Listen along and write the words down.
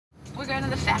going to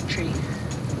the factory.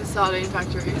 The sardine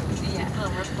factory? Yeah,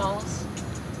 little rip bowls.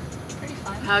 Pretty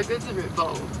fun. How good's a rip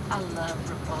bowl? I love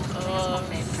rip bowls. I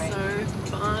think it's my favourite.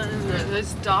 So fun.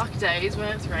 Those dark days when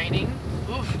it's raining.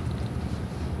 Oof.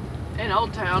 In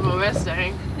Old Town where we're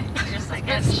staying. Just like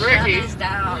it's shut us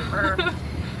down.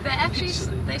 They actually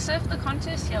surfed the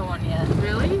contest here one year.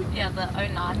 Really? Yeah, the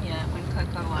 09 year when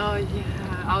Coco won. Oh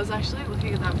yeah, I was actually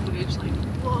looking at that footage like,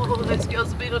 whoa, those girls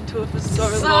have been on tour for so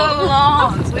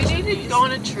long. We need to go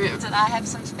on a trip. Did I have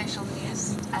some special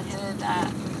news? I did,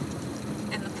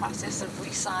 in the process of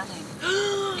re-signing,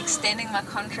 extending my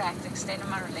contract, extending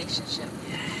my relationship.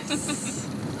 Yes.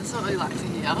 That's what we like to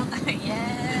hear.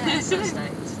 Yeah, so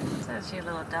stoked. So it's your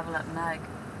little double up mug.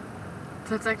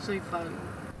 That's actually fun.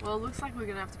 Well, it looks like we're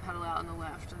going to have to paddle out on the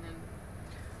left and then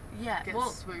get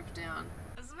swooped down.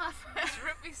 This is my first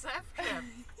rippy surf trip.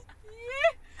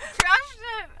 Yeah! Crushed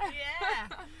it! Yeah!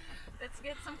 Let's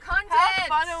get some content! How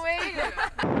fun are we?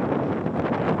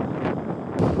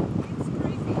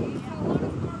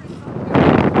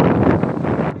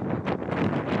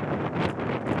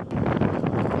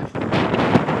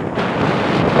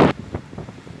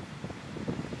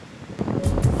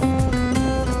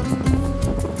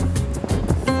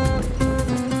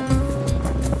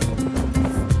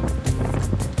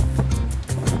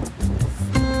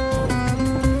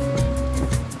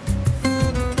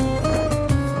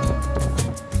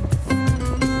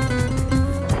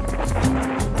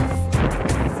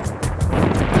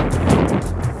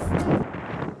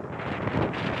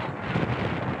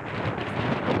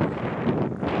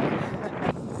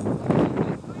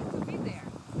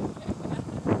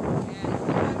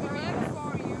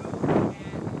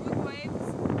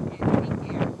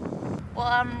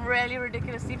 I'm really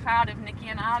ridiculously proud of Nikki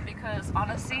and I because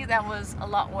honestly that was a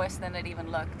lot worse than it even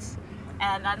looked.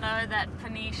 And I know that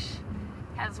Peniche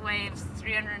has waves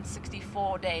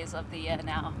 364 days of the year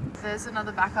now. There's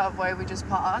another backup wave we just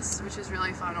passed, which is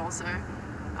really fun also.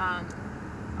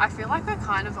 I feel like we're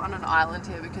kind of on an island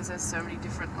here because there's so many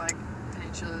different like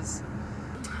peninsulas.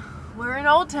 We're in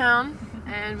Old Town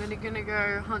and we're gonna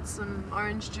go hunt some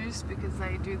orange juice because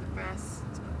they do the best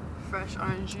fresh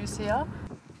orange juice here.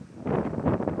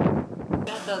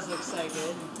 That does look so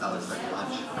good. That looks like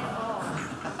lunch.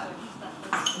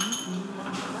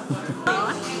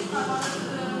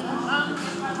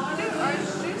 Orange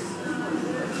juice?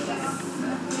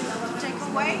 Take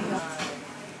away?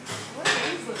 What are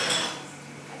these looking like?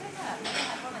 I don't know, I've never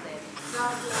had one of these.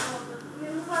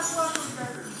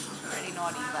 Pretty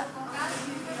naughty, but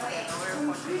we're in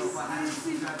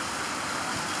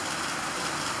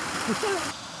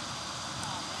Portugal.